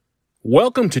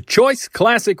Welcome to Choice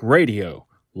Classic Radio.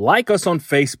 Like us on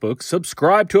Facebook,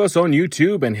 subscribe to us on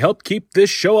YouTube, and help keep this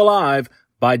show alive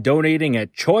by donating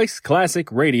at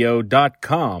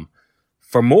choiceclassicradio.com.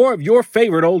 For more of your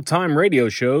favorite old-time radio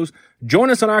shows, join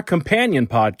us on our companion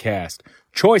podcast,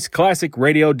 Choice Classic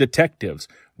Radio Detectives,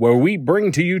 where we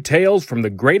bring to you tales from the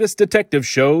greatest detective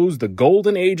shows the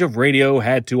golden age of radio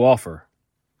had to offer.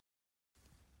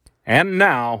 And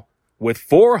now, with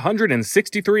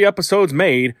 463 episodes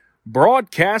made,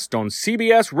 broadcast on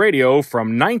CBS Radio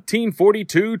from 1942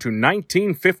 to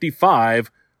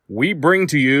 1955, we bring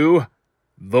to you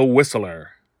The Whistler.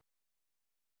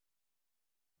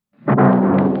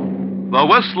 The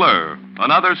Whistler,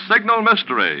 another signal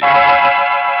mystery.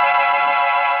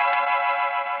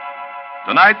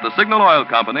 Tonight, the Signal Oil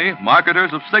Company,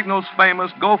 marketers of Signal's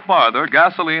famous Go Farther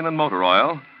gasoline and motor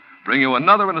oil, bring you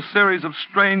another in a series of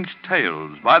strange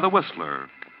tales by The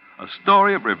Whistler. A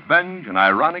story of revenge and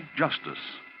ironic justice,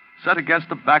 set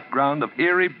against a background of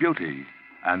eerie beauty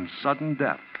and sudden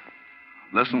death.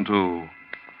 Listen to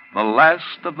The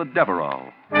Last of the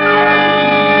Devereux.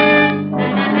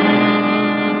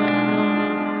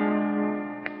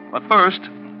 But first,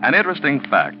 an interesting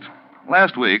fact.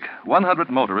 Last week,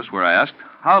 100 motorists were asked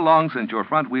how long since your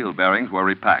front wheel bearings were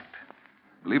repacked.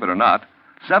 Believe it or not,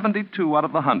 72 out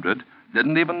of the 100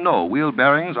 didn't even know wheel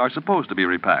bearings are supposed to be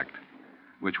repacked,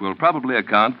 which will probably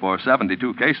account for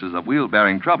 72 cases of wheel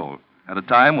bearing trouble at a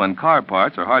time when car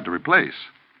parts are hard to replace.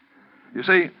 You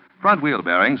see, front wheel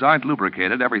bearings aren't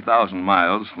lubricated every 1,000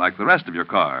 miles like the rest of your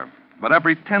car, but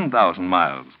every 10,000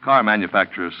 miles. Car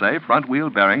manufacturers say front wheel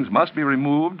bearings must be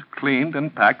removed, cleaned,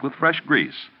 and packed with fresh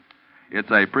grease. It's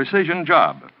a precision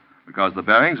job because the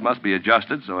bearings must be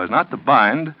adjusted so as not to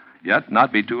bind, yet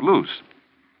not be too loose.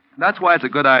 That's why it's a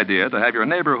good idea to have your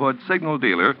neighborhood signal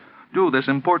dealer do this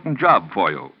important job for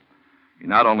you. He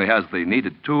not only has the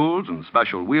needed tools and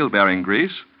special wheel bearing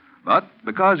grease, but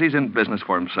because he's in business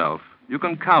for himself, you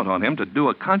can count on him to do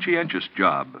a conscientious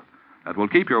job that will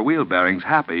keep your wheel bearings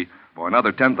happy for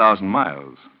another 10,000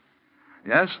 miles.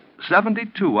 Yes,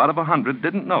 72 out of 100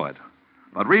 didn't know it,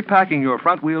 but repacking your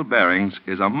front wheel bearings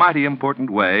is a mighty important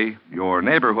way your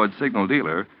neighborhood signal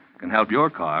dealer can help your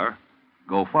car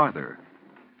go farther.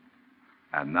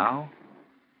 And now,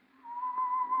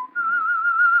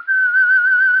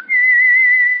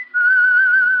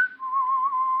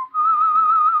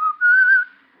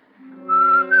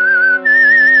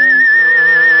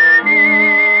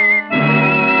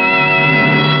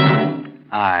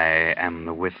 I am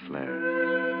the Whistler,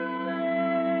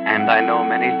 and I know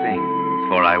many things,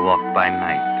 for I walk by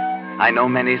night. I know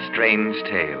many strange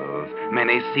tales,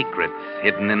 many secrets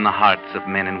hidden in the hearts of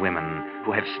men and women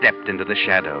who have stepped into the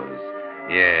shadows.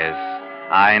 Yes,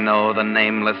 I know the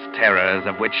nameless terrors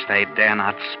of which they dare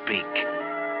not speak.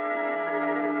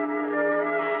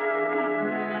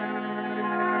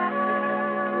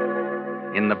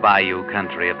 In the bayou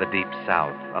country of the deep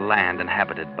south, a land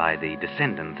inhabited by the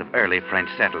descendants of early French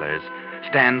settlers,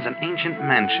 stands an ancient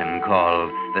mansion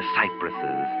called the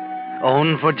Cypresses.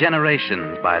 Owned for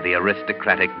generations by the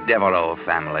aristocratic Devereux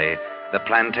family, the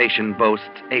plantation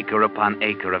boasts acre upon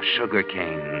acre of sugar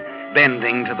cane,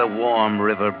 bending to the warm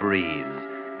river breeze,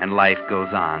 and life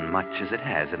goes on much as it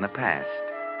has in the past.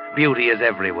 Beauty is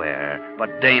everywhere,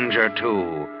 but danger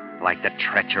too, like the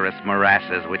treacherous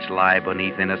morasses which lie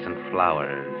beneath innocent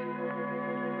flowers.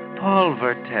 Paul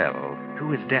Vertel,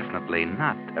 who is definitely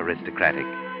not aristocratic,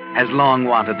 has long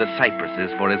wanted the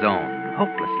Cypresses for his own,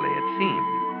 hopelessly it seems.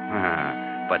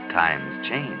 But times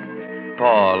change.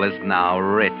 Paul is now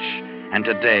rich, and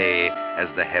today, as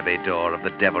the heavy door of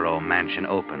the Devereux mansion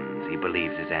opens, he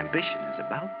believes his ambition is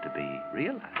about to be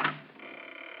realized.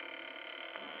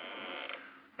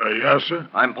 Yes, sir?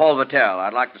 I'm Paul Vertel.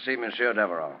 I'd like to see Monsieur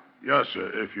Devereux. Yes, sir.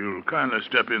 If you'll kindly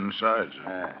step inside,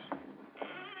 sir. Yes.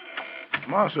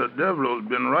 Master Devereux's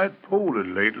been right poorly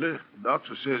lately.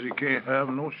 Doctor says he can't have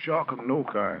no shock of no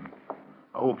kind.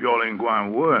 I hope y'all ain't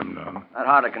going to worry him none. That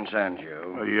hardly concerns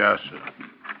you. Yes, sir.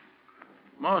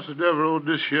 Master Devereux,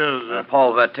 this here's...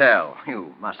 Paul Vertel.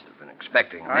 You must have been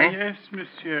expecting me. Yes,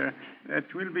 monsieur.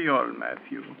 That will be all,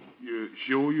 Matthew. You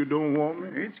sure you don't want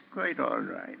me? It's quite all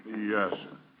right. Yes,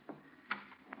 sir.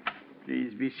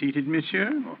 Please be seated,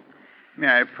 monsieur. May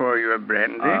I pour you a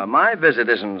brandy? My visit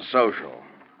isn't social.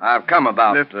 I've come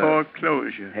about... The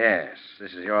foreclosure. Yes.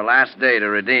 This is your last day to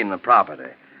redeem the property.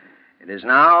 It is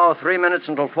now 3 minutes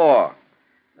until 4.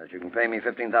 That you can pay me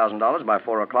 $15,000 by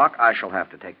 4 o'clock, I shall have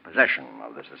to take possession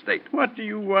of this estate. What do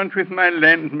you want with my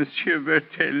land, Monsieur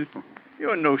Vertel?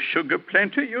 You're no sugar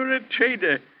planter. You're a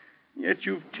trader. Yet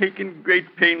you've taken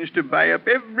great pains to buy up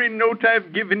every note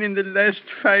I've given in the last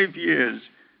 5 years.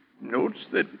 Notes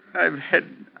that I've had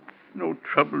no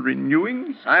trouble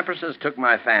renewing? Cypresses took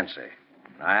my fancy.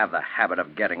 I have the habit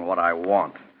of getting what I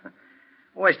want.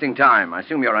 Wasting time. I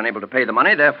assume you're unable to pay the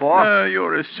money, therefore...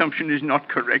 Your assumption is not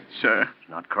correct, sir.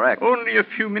 Not correct. Only a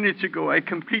few minutes ago, I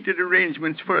completed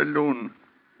arrangements for a loan.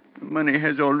 The money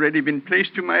has already been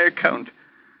placed to my account.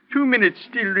 2 minutes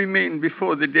still remain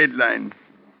before the deadline.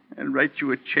 I'll write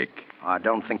you a check. I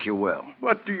don't think you will.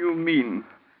 What do you mean?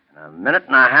 In a minute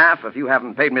and a half, if you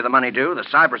haven't paid me the money due, the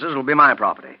Cypresses will be my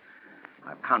property.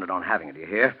 I've counted on having it, you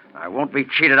hear? I won't be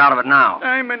cheated out of it now.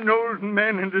 I'm an old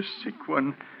man and a sick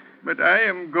one, but I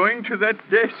am going to that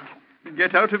desk.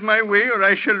 Get out of my way, or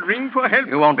I shall ring for help.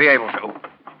 You won't be able to.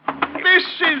 This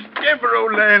is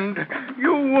Devereaux land.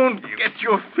 You won't get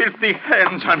your filthy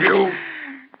hands on it.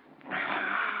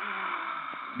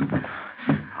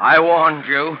 I warned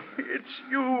you. It's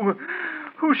you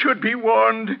who should be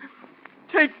warned.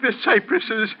 Take the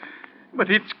cypresses,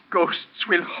 but its ghosts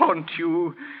will haunt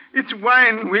you. Its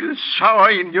wine will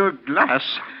sour in your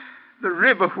glass. The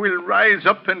river will rise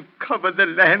up and cover the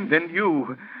land, and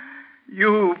you,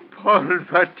 Paul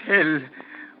Vartel,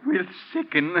 will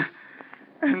sicken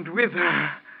and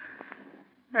wither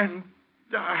and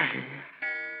die.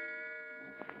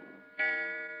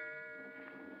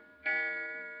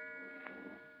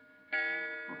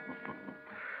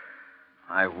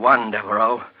 I won,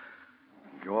 Devereaux.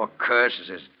 Your curse is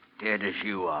as dead as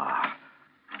you are.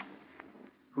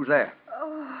 Who's there?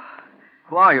 Oh,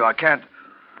 Who are you? I can't...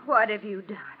 what have you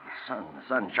done? The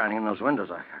sun's shining in those windows.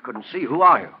 I couldn't see. Who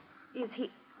are you? Is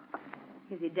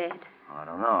he dead? I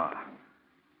don't know.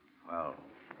 Well,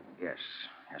 yes.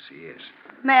 Yes, he is.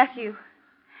 Matthew.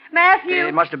 Matthew!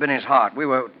 It must have been his heart. We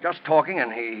were just talking,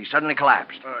 and he suddenly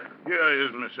collapsed. Here he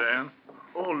is, Miss Ann.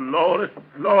 Oh,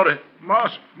 Lordy.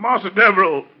 Master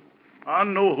Devereaux. I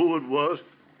know who it was.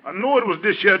 I know it was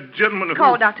this here gentleman who...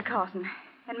 Call Dr. Carson.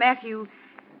 And Matthew,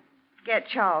 get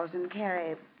Charles and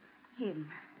carry him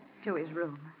to his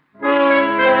room.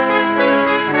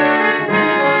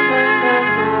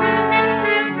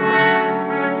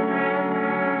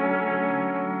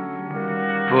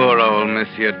 Poor old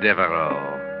Monsieur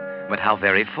Devereaux. But how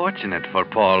very fortunate for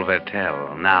Paul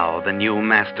Vertel, now the new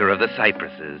master of the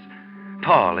cypresses.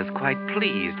 Paul is quite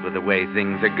pleased with the way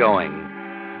things are going.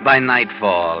 By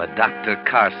nightfall, Dr.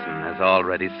 Carson has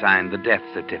already signed the death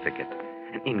certificate.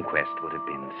 An inquest would have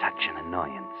been such an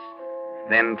annoyance.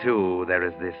 Then, too, there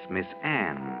is this Miss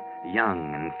Anne,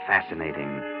 young and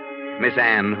fascinating. Miss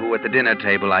Anne, who at the dinner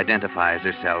table identifies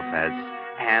herself as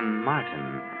Anne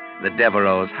Martin, the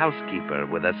Devereaux' housekeeper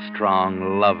with a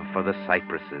strong love for the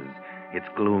cypresses, its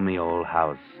gloomy old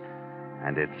house,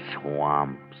 and its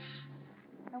swamps.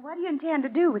 Now, what do you intend to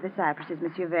do with the cypresses,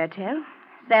 Monsieur Vertel?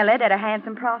 Sell it at a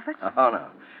handsome profit? Oh, no.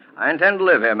 I intend to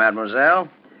live here, mademoiselle.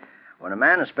 When a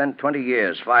man has spent 20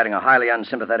 years fighting a highly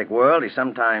unsympathetic world, he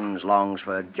sometimes longs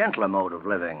for a gentler mode of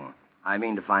living. I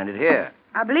mean to find it here.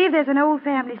 I believe there's an old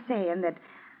family saying that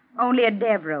only a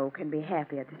Devereaux can be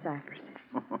happy at the cypresses.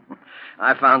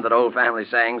 I found that old family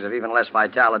sayings have even less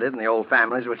vitality than the old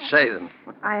families which say them.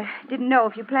 I didn't know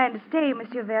if you planned to stay,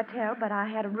 Monsieur Vertel, but I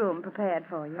had a room prepared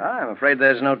for you. I'm afraid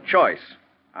there's no choice.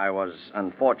 I was,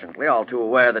 unfortunately, all too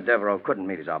aware that Devereaux couldn't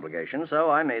meet his obligations, so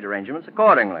I made arrangements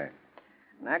accordingly.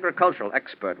 An agricultural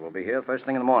expert will be here first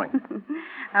thing in the morning.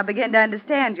 I begin to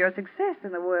understand your success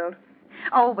in the world.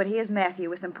 Oh, but here's Matthew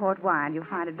with some port wine. You'll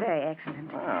find it very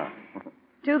excellent. Ah.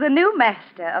 To the new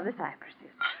master of the cypresses.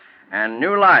 And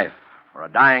new life for a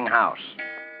dying house.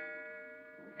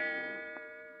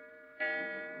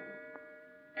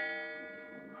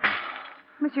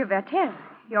 Monsieur Vertel,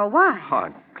 your wine. Oh,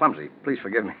 I'm clumsy. Please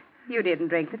forgive me. You didn't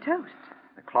drink the toast.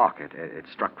 The clock, it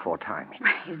struck 4 times.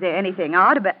 Is there anything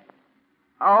odd about...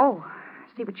 Oh,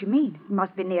 I see what you mean. It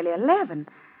must be nearly 11.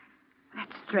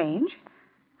 That's strange.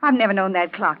 I've never known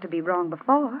that clock to be wrong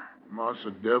before.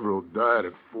 Master Devereaux died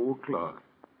at 4 o'clock.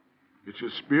 It's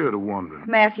your spirit of wandering.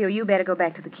 Matthew, you better go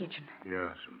back to the kitchen.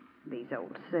 Yes. These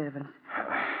old servants.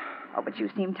 Oh, but you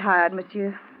seem tired,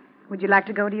 monsieur. Would you like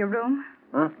to go to your room?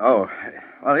 Huh? Oh,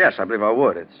 well, yes, I believe I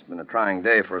would. It's been a trying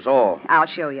day for us all. I'll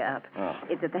show you up. Oh.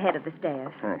 It's at the head of the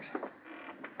stairs. Thanks.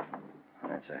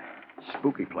 That's a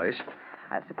spooky place.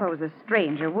 I suppose a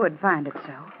stranger would find it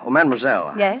so. Oh,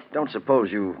 mademoiselle. Yes? Don't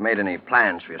suppose you've made any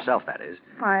plans for yourself, that is.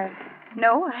 Why,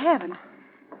 no, I haven't.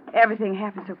 Everything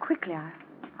happened so quickly,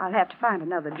 I'll have to find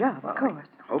another job, of course.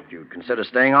 I hoped you'd consider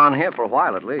staying on here for a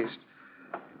while at least.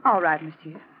 All right,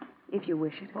 monsieur, if you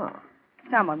wish it. Oh.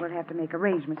 Someone will have to make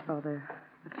arrangements for the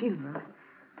funeral.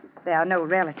 There are no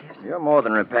relatives. You're more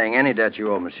than repaying any debt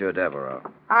you owe Monsieur Devereaux.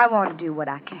 I want to do what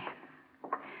I can.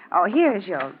 Oh, here's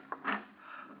your...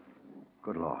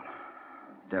 Good Lord.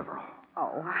 Devereaux.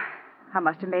 Oh, I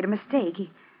must have made a mistake.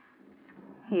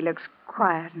 He looks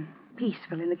quiet and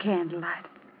peaceful in the candlelight.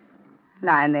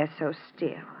 Lying there so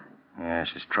still. Yes,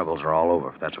 his troubles are all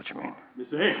over, if that's what you mean. Miss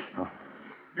Anne,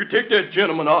 you take that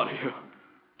gentleman out of here.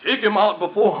 Take him out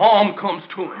before harm comes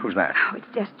to him. Who's that? Oh, it's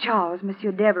just Charles,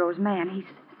 Monsieur Devereaux's man. He's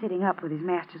sitting up with his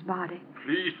master's body.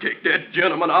 Please take that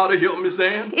gentleman out of here, Miss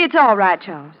Anne. It's all right,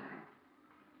 Charles.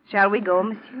 Shall we go,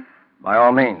 monsieur? By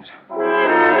all means.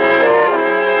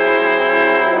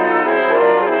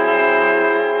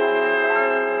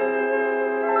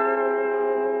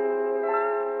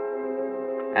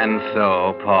 And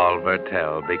so Paul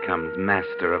Vertel becomes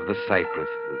master of the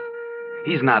cypresses.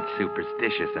 He's not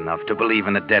superstitious enough to believe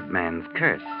in a dead man's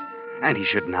curse, and he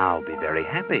should now be very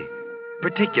happy,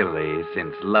 particularly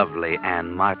since lovely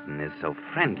Anne Martin is so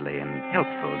friendly and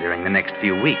helpful during the next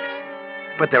few weeks.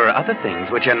 But there are other things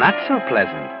which are not so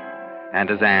pleasant. And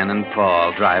as Anne and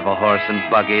Paul drive a horse and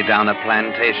buggy down a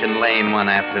plantation lane one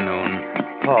afternoon,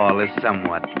 Paul is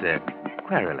somewhat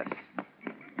querulous.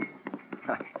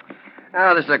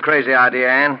 Oh, this is a crazy idea,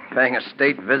 Anne. Paying a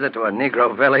state visit to a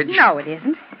Negro village. No, it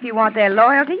isn't. If you want their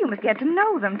loyalty, you must get to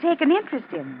know them, take an interest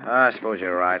in them. I suppose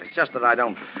you're right. It's just that I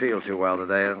don't feel too well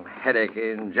today. A headache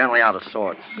and generally out of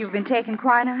sorts. You've been taking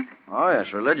quinine? Oh,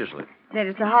 yes, religiously. Then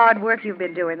it's the hard work you've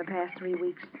been doing the past 3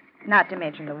 weeks. Not to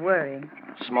mention the worrying.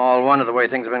 Small wonder the way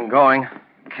things have been going.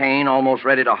 Cane almost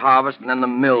ready to harvest, and then the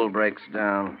mill breaks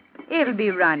down. It'll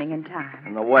be running in time.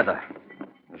 And the weather.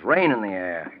 There's rain in the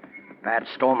air. Bad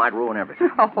storm might ruin everything.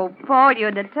 Oh, Paul,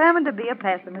 you're determined to be a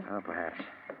pessimist. Oh, perhaps.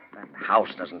 That house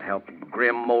doesn't help.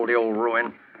 Grim, moldy old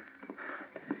ruin.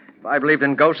 If I believed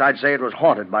in ghosts, I'd say it was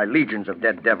haunted by legions of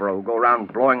dead Devereaux who go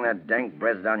around blowing their dank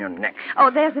breath down your neck.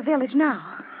 Oh, there's the village now.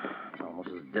 It's almost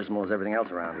as dismal as everything else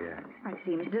around here. It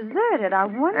seems deserted. I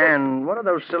wonder... And what are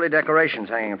those silly decorations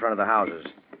hanging in front of the houses?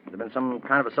 Has there been some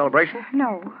kind of a celebration?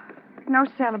 No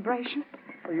celebration.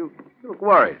 Well, you look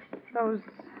worried. Those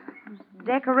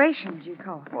decorations, you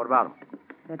call them. What about them?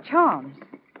 They're charms.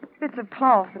 Bits of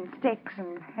cloth and sticks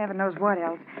and heaven knows what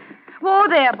else. Whoa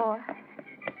there, boy.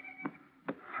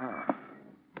 Huh.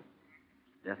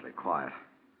 Deathly quiet.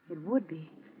 It would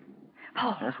be.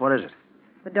 Paul. Yes, what is it?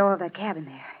 The door of that cabin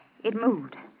there. It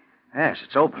moved. Yes,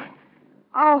 it's opening.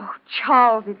 Oh,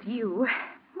 Charles, it's you.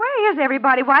 Where is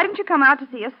everybody? Why didn't you come out to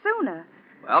see us sooner?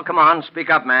 Well, come on.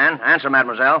 Speak up, man. Answer,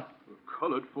 mademoiselle. The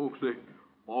colored folks, they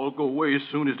all go away as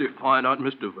soon as they find out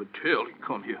Mr. Vertel he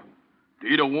come here.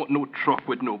 They don't want no truck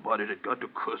with nobody that got the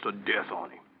curse of death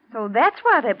on him. So that's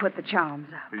why they put the charms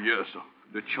up. Yes, sir.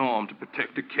 The charm to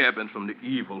protect the cabin from the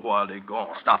evil while they're gone.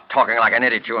 Stop talking like an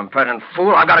idiot, you impertinent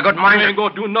fool. I've got a good mind. You ain't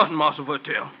gonna do nothing, Master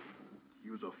Vertel.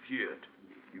 You's afeard.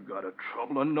 You got a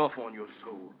trouble enough on your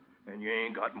soul, and you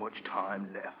ain't got much time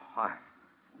left. I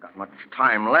got much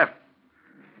time left.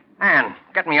 Anne,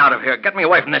 get me out of here. Get me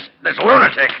away from this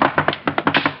lunatic.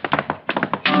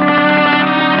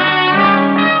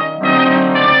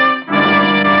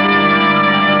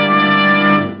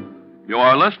 You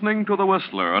are listening to The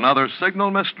Whistler, another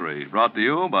Signal mystery, brought to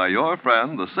you by your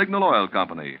friend, the Signal Oil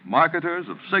Company, marketers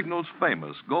of Signal's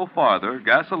famous Go Farther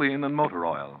gasoline and motor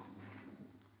oil.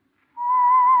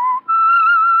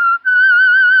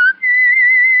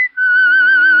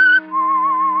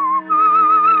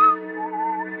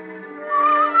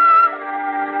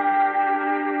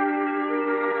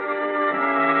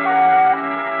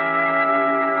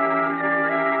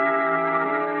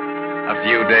 A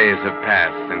few days have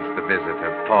passed since the visit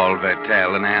of Paul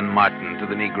Vertel and Anne Martin to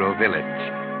the Negro village,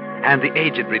 and the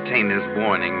aged retainer's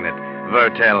warning that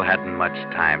Vertel hadn't much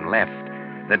time left,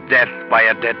 that death by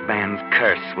a dead man's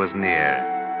curse was near.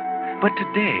 But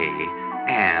today,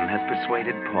 Anne has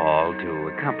persuaded Paul to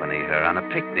accompany her on a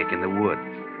picnic in the woods,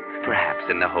 perhaps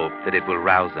in the hope that it will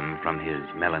rouse him from his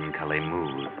melancholy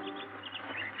mood.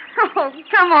 Oh,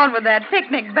 come on with that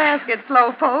picnic basket,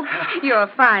 Slowpoke. You're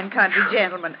a fine country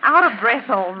gentleman. Out of breath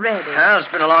already. Well,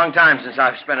 it's been a long time since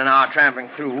I've spent an hour tramping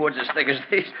through woods as thick as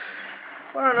these.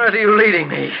 Where on earth are you leading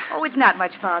me? Oh, it's not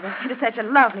much farther. It is such a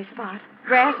lovely spot.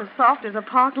 Grass as soft as a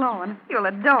park lawn. You'll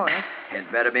adore it.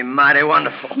 It better be mighty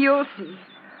wonderful. You'll see.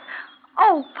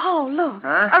 Oh, Paul, look.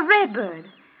 Huh? A redbird.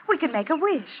 We can make a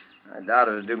wish. I doubt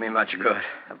it'll do me much good.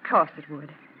 Of course it would.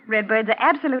 Redbirds are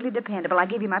absolutely dependable. I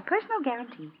give you my personal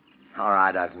guarantee. All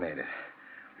right, I've made it.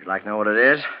 Would you like to know what it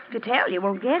is? To tell, you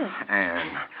won't get it.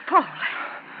 Anne. Paul,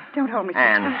 don't hold me so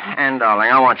Anne, tightly. Anne, darling,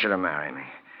 I want you to marry me.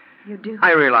 You do?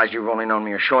 I realize you've only known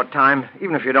me a short time.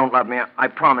 Even if you don't love me, I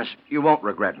promise you won't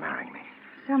regret marrying me.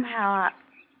 Somehow,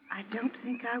 I don't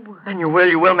think I would. Then you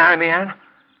will marry me, Anne?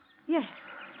 Yes.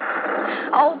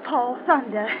 Oh, Paul,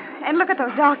 thunder. And look at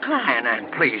those dark clouds. Ann,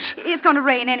 please. It's going to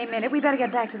rain any minute. We better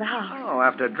get back to the house. Oh,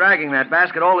 after dragging that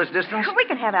basket all this distance? We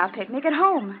can have our picnic at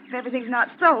home if everything's not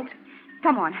soaked.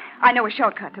 Come on. I know a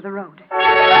shortcut to the road.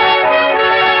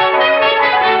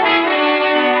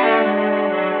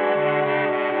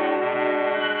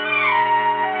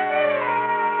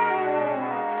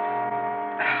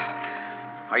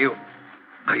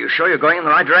 Are you sure you're going in the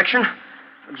right direction?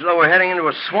 It's as though we're heading into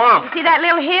a swamp. See that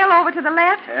little hill over to the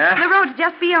left? Yeah? The road's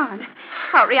just beyond.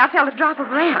 Hurry, I felt a drop of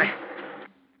rain. I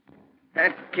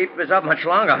can't keep this up much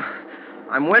longer.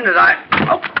 I'm winded.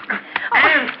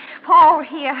 Ann! Paul,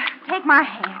 here. Take my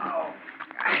hand.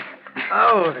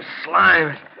 Oh, the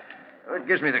slime. It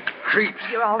gives me the creeps.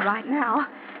 You're all right now.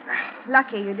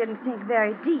 Lucky you didn't sink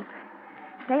very deep.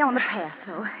 Stay on the path,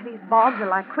 though. These bogs are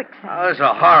like quicksand. Oh, this is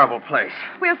a horrible place.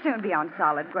 We'll soon be on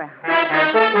solid ground.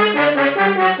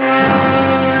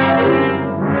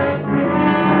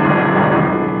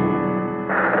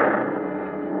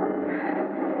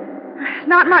 It's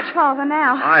not much farther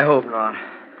now. I hope not.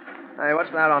 Hey,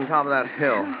 what's that on top of that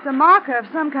hill? It's a marker of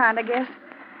some kind, I guess.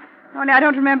 Only I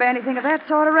don't remember anything of that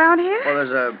sort around here. Well,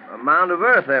 there's a mound of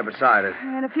earth there beside it.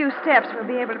 In a few steps, we'll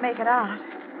be able to make it out.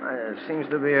 It seems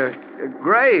to be a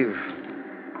grave.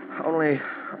 Only...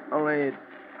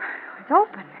 It's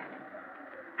open.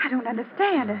 I don't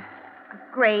understand. A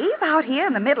grave out here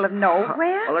in the middle of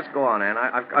nowhere? Well, let's go on, Ann.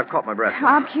 I've caught my breath.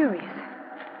 I'm curious.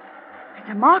 It's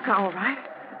a marker, all right.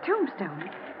 A tombstone.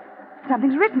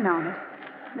 Something's written on it.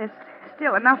 There's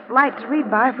still enough light to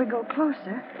read by if we go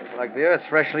closer. It's like the earth's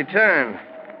freshly turned.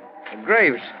 The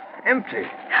grave's empty.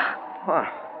 What?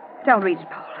 Don't read it,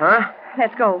 Paul. Huh?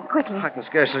 Let's go, quickly. I can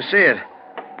scarcely see it.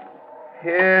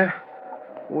 Here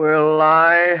will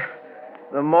lie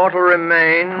the mortal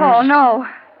remains... Paul, no.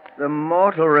 The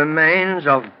mortal remains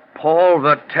of Paul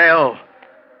Vattel,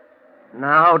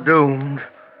 now doomed,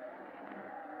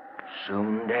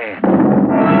 soon dead.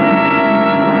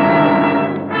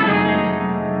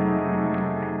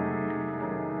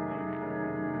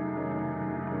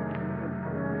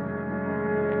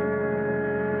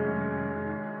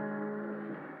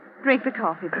 Drink the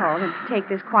coffee, Paul, and take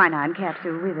this quinine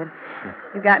capsule with it.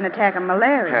 You've got an attack of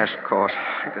malaria. Yes, of course.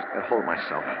 I just got to hold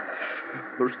myself.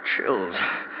 Those chills.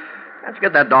 Can't you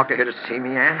get that doctor here to see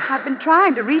me, Ann? I've been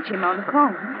trying to reach him on the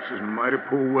phone. This is mighty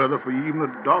poor weather for even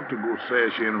a doctor to go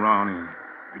sashaying around in.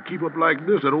 If you keep up like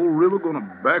this, that old river gonna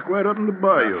back right up in the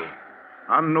bayou.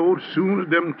 I know as soon as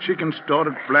them chickens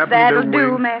started flapping That'll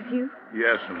their wings... do, Matthew.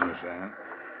 Yes, Miss Ann.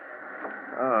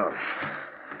 Oh.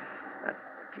 I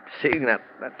keep seeing that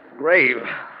grave.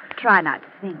 Try not to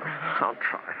think. I'll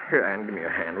try. Here, Ann, give me your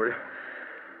hand, will you?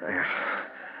 There.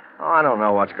 Oh, I don't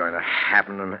know what's going to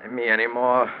happen to me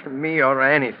anymore. To me or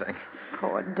anything.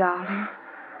 Poor darling.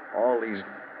 All these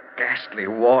ghastly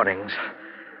warnings.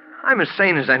 I'm as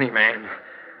sane as any man.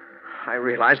 I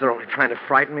realize they're only trying to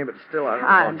frighten me, but still I don't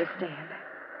I know. understand.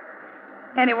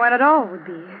 Anyone at all would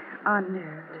be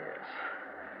unnerved. Yes.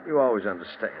 You always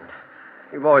understand.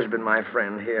 You've always been my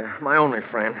friend here. My only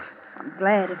friend. I'm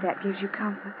glad if that gives you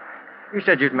comfort. You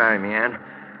said you'd marry me, Ann.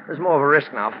 There's more of a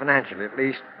risk now, financially at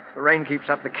least. If the rain keeps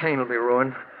up, the cane will be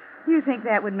ruined. You think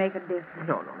that would make a difference?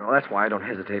 No. That's why I don't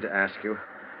hesitate to ask you.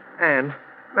 Ann,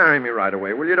 marry me right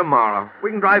away, will you, tomorrow?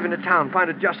 We can drive into town, find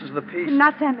a justice of the peace.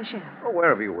 Not San Michelle. Oh,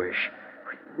 wherever you wish.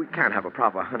 We can't have a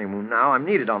proper honeymoon now. I'm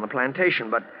needed on the plantation,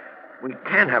 but we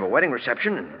can have a wedding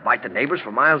reception and invite the neighbors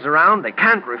for miles around. They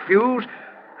can't refuse.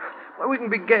 Well, we can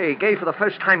be gay for the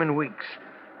first time in weeks.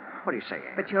 What do you say,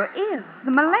 Ann? But you're ill.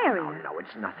 The malaria. No,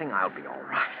 it's nothing. I'll be all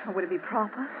right. Or would it be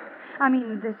proper? I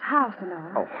mean, this house and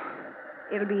all. Oh.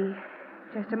 It'll be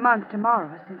just a month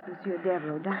tomorrow since Monsieur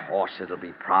Devereaux died. Of course it'll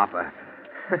be proper.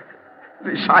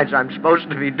 Besides, I'm supposed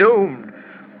to be doomed.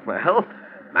 Well,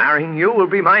 marrying you will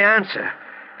be my answer.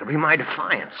 It'll be my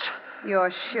defiance.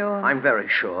 You're sure? I'm very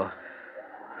sure.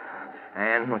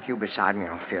 And with you beside me,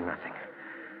 I'll fear nothing.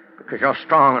 Because you're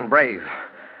strong and brave.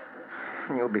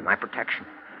 And you'll be my protection.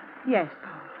 Yes,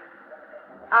 Paul.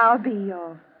 I'll be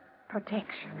your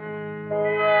protection.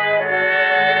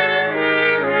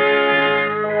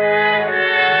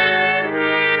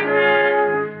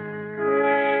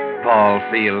 Paul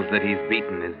feels that he's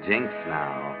beaten his jinx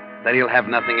now, that he'll have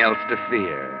nothing else to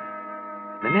fear.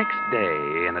 The next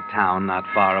day, in a town not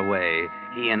far away,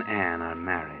 he and Anne are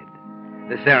married.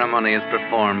 The ceremony is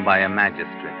performed by a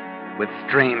magistrate, with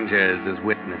strangers as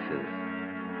witnesses.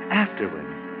 Afterwards,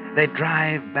 they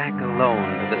drive back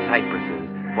alone to the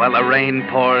cypresses, while the rain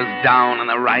pours down and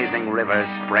the rising river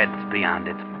spreads beyond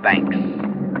its banks.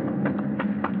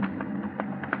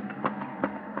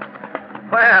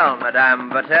 Well, Madame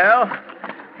Vattel,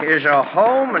 Here's your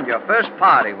home and your first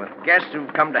party with guests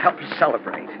who've come to help you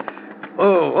celebrate.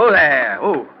 Oh there.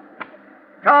 Oh.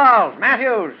 Charles,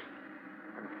 Matthews.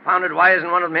 Confounded, why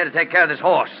isn't one of them here to take care of this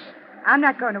horse? I'm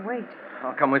not going to wait.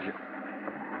 I'll come with you.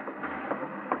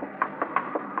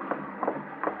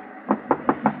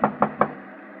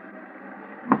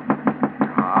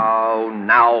 Oh,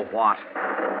 now what?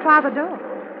 Try the door.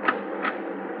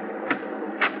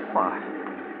 Why?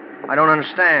 I don't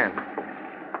understand.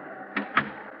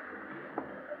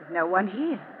 There's no one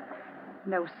here.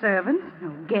 No servants,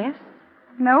 no guests,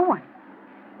 no one.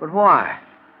 But why?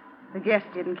 The guests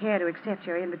didn't care to accept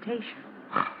your invitation.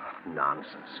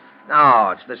 Nonsense.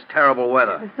 No, it's this terrible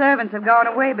weather. The servants have gone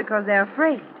away because they're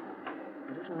afraid.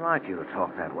 It isn't like you to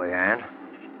talk that way, Anne.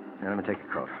 Now, let me take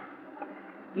your coat.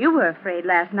 You were afraid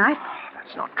last night.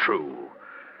 That's not true.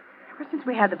 Well, since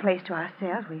we had the place to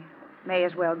ourselves, we may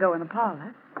as well go in the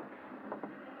parlor.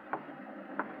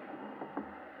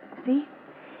 See?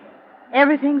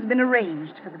 Everything's been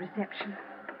arranged for the reception.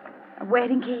 A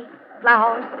wedding cake,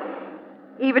 flowers,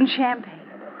 even champagne.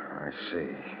 I see.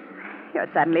 You're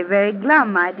suddenly very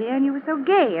glum, my dear, and you were so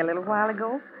gay a little while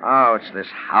ago. Oh, it's this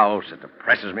house that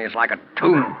depresses me. It's like a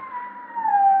tomb.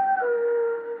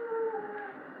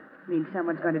 Means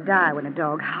someone's going to die when a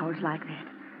dog howls like that.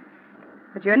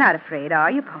 But you're not afraid, are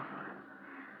you, Paul?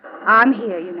 I'm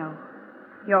here, you know.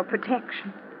 Your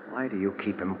protection. Why do you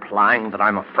keep implying that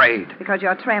I'm afraid? Because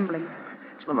you're trembling.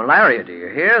 It's the malaria, do you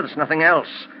hear? There's nothing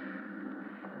else.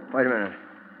 Wait a minute.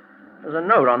 There's a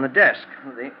note on the desk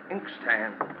with the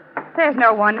inkstand. There's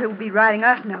no one who'll be writing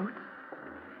us notes.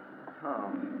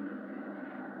 Oh.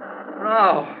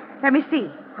 No. Let me see.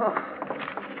 Oh.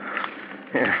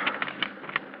 Here.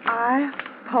 I,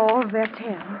 Paul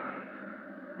Vertel,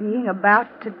 being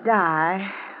about to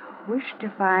die, wish to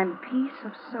find peace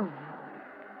of soul.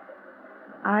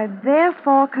 I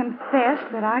therefore confess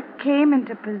that I came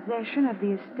into possession of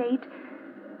the estate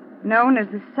known as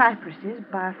the Cypresses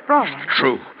by fraud.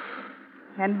 True.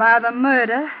 And by the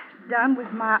murder done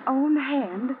with my own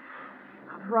hand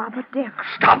of Robert Devereux.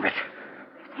 Stop it.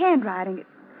 His handwriting,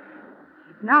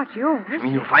 it's not yours. You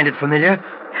mean you find it familiar?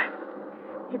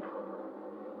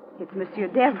 It's Monsieur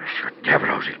Devereux. Monsieur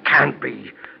Devereux, it can't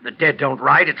be. The dead don't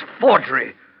write. It's a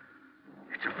forgery.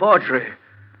 It's a forgery.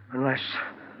 Unless...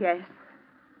 Yes.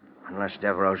 Unless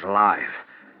Devereux's alive.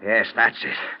 Yes, that's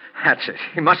it. That's it.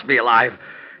 He must be alive.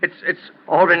 It's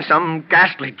all been some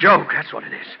ghastly joke. That's what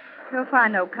it is. You'll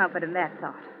find no comfort in that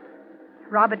thought.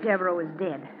 Robert Devereux is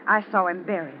dead. I saw him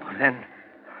buried. Well, then...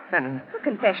 The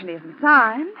confession isn't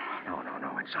signed. No.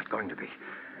 It's not going to be.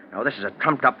 No, this is a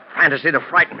trumped-up fantasy to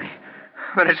frighten me.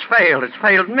 But it's failed. It's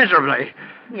failed miserably.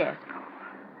 Yes, Paul.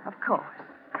 Of course.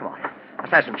 Come on.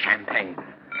 Let's have some champagne.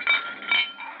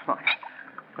 Come on.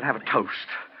 We'll have a toast.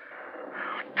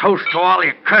 A toast to all the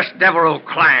accursed Devereux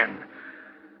clan.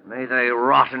 May they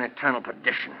rot in eternal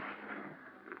perdition.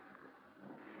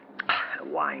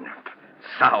 Wine.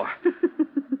 Sour.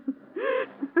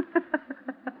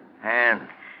 Anne,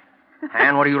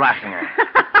 what are you laughing at?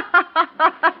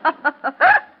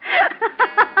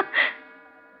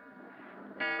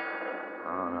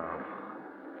 Oh, no.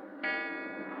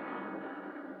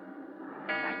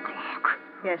 That clock.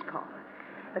 Yes, Paul.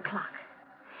 The clock.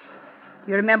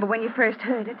 You remember when you first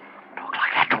heard it? Talk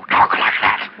like that. Don't talk like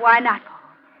that. Why not, Paul?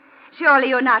 Surely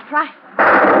you're not frightened.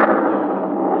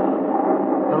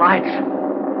 The lights.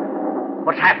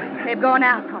 What's happened? They've gone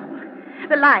out, Paul.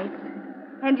 The lights.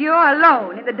 And you're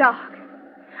alone in the dark.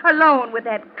 Alone with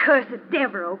that cursed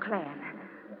Devereux clan.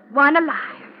 One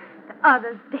alive, the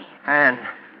other's dead. Anne,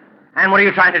 what are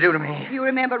you trying to do to me? You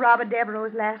remember Robert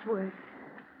Devereux's last words.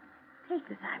 Take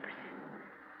the cypresses.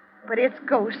 But its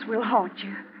ghost will haunt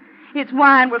you. Its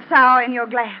wine will sour in your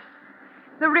glass.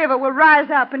 The river will rise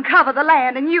up and cover the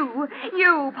land, and you,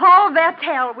 Paul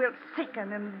Vertel, will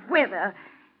sicken and wither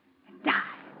and die.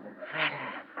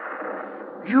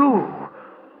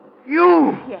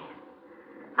 You? Yes.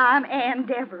 I'm Anne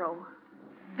Devereux,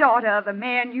 daughter of the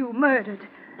man you murdered.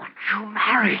 But you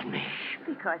married me.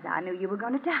 Because I knew you were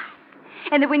going to die.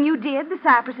 And that when you did, the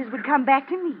cypresses would come back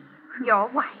to me, your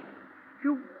wife.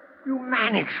 You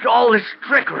managed all this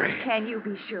trickery. Can you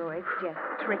be sure it's just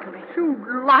trickery? You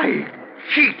lie,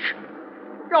 cheat.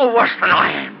 You're worse than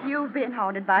I am. You've been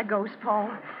haunted by ghosts, Paul.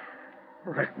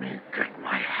 Let me get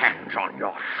my hands on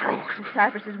your throat. The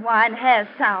cypress's wine has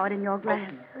soured in your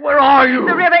glass. Where are you?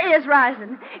 The river is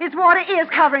rising. Its water is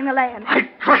covering the land. I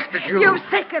trusted you. You've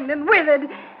sickened and withered,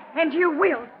 and you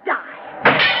will die.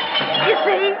 You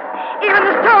see, even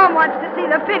the storm wants to see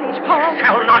the finish, Paul.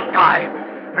 Shall not die.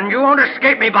 And you won't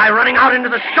escape me by running out into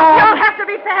the storm. You'll have to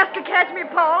be fast to catch me,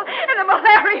 Paul. And the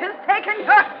malaria's taken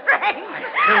your strength.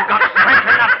 You've got strength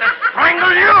enough to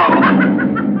strangle you.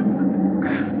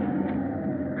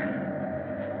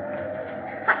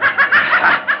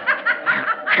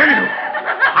 I'll kill you.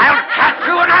 I'll catch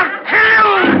you and I'll kill you.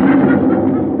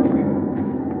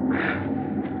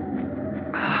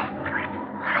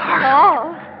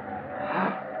 Paul.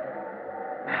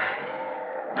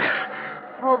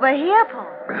 Over here, Paul.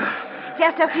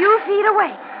 Just a few feet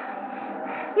away.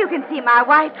 You can see my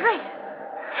white dress.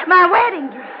 My wedding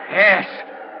dress. Yes,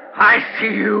 I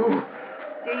see you.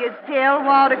 Do you still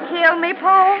want to kill me,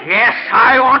 Paul? Yes,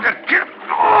 I want to kill...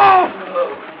 Oh!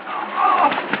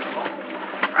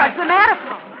 What's the matter,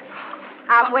 Paul?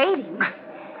 I'm waiting.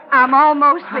 I'm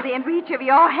almost within reach of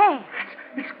your hand.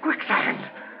 It's quicksand.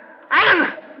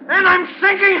 And I'm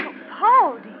sinking.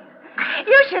 Paul, dear,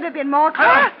 you should have been more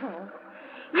careful.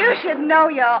 You should know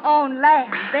your own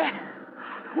land better.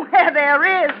 Where there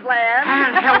is land.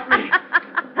 Anne, help me.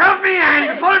 Help me,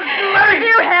 Anne, before it's too late.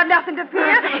 You have nothing to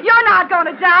fear. You're not going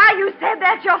to die. You said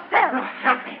that yourself. Oh,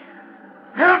 help me.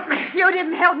 Help me. You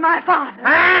didn't help my father.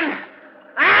 Anne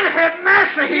had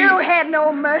mercy. You had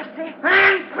no mercy.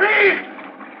 Anne, please.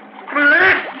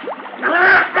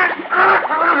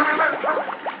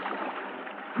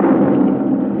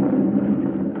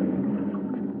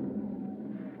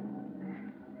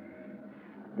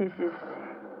 This is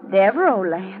Devereaux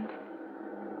land.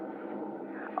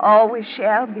 Always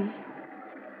shall be.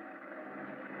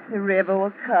 The river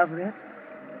will cover it.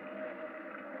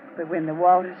 But when the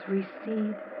waters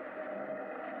recede,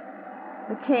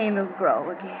 the cane will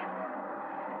grow again.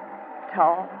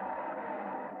 Tall.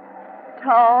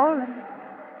 Tall and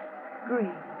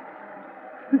green.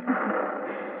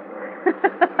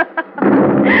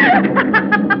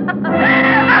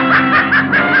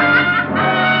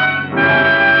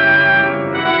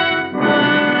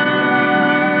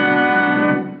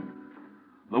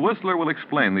 The Whistler will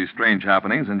explain these strange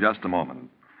happenings in just a moment.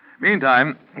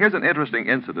 Meantime, here's an interesting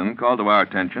incident called to our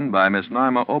attention by Miss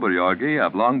Norma Oberjorgi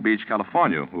of Long Beach,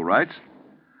 California, who writes,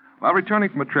 "While returning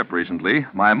from a trip recently,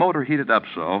 my motor heated up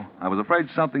so I was afraid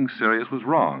something serious was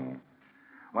wrong.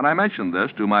 When I mentioned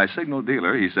this to my signal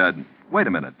dealer, he said, 'Wait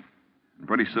a minute.' And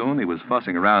pretty soon he was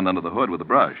fussing around under the hood with a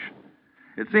brush.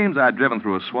 It seems I'd driven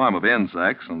through a swarm of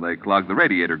insects, and they clogged the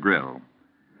radiator grill.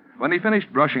 When he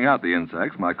finished brushing out the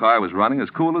insects, my car was running as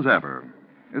cool as ever.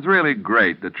 It's really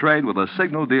great to trade with a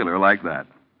signal dealer like that."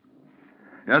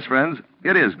 Yes, friends,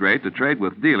 it is great to trade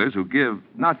with dealers who give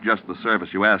not just the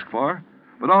service you ask for,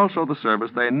 but also the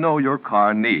service they know your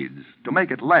car needs to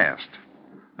make it last.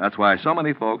 That's why so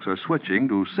many folks are switching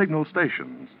to signal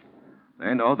stations.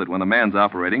 They know that when a man's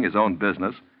operating his own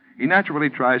business, he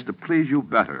naturally tries to please you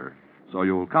better, so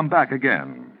you'll come back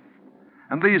again.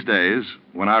 And these days,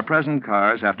 when our present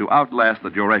cars have to outlast the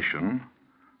duration,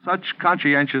 such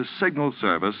conscientious signal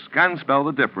service can spell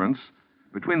the difference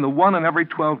between the 1 in every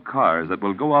 12 cars that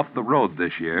will go off the road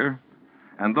this year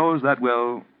and those that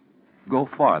will go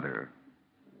farther.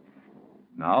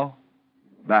 Now,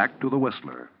 back to the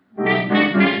Whistler.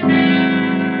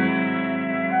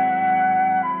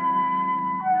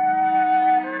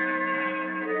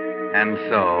 And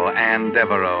so Anne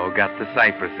Devereaux got the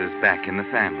Cypresses back in the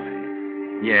family.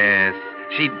 Yes,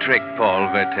 she'd tricked Paul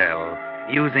Vertel,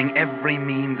 using every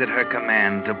means at her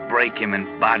command to break him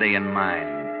in body and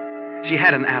mind. She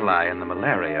had an ally in the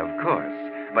malaria, of course,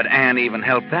 but Anne even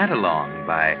helped that along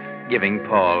by giving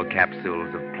Paul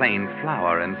capsules of plain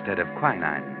flour instead of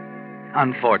quinine.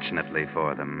 Unfortunately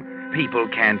for them, people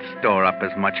can't store up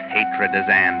as much hatred as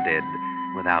Anne did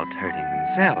without hurting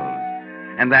themselves.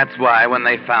 And that's why when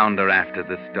they found her after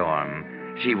the storm,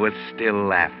 she was still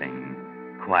laughing,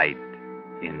 quite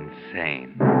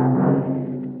insane.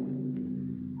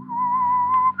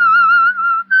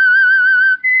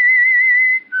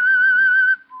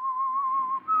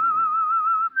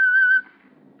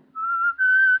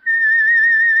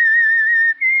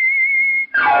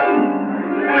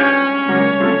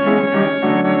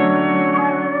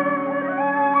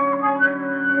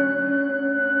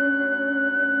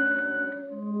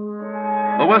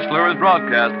 The Whistler is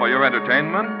broadcast for your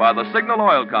entertainment by the Signal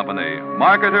Oil Company,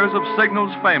 marketers of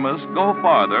Signal's famous Go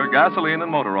Farther gasoline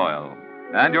and motor oil,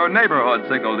 and your neighborhood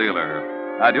signal dealer,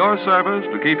 at your service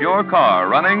to keep your car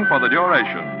running for the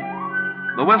duration.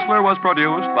 The Whistler was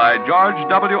produced by George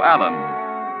W. Allen.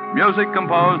 Music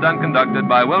composed and conducted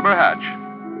by Wilbur Hatch.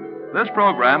 This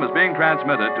program is being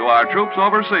transmitted to our troops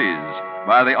overseas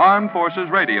by the Armed Forces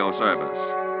Radio Service.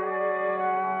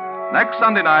 Next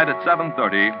Sunday night at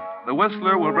 7:30, The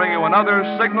Whistler will bring you another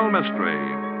signal mystery,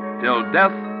 Till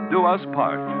Death Do Us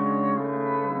Part.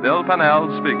 Bill Pennell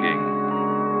speaking.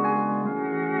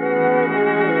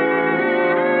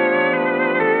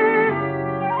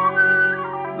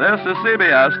 This is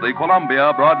CBS, the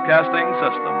Columbia Broadcasting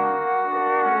System.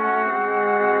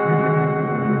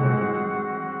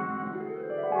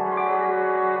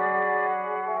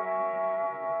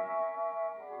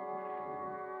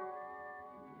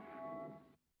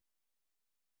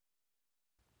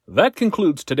 That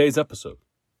concludes today's episode.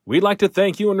 We'd like to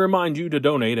thank you and remind you to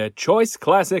donate at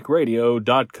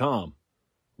choiceclassicradio.com.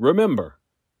 Remember,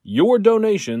 your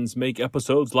donations make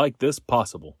episodes like this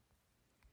possible.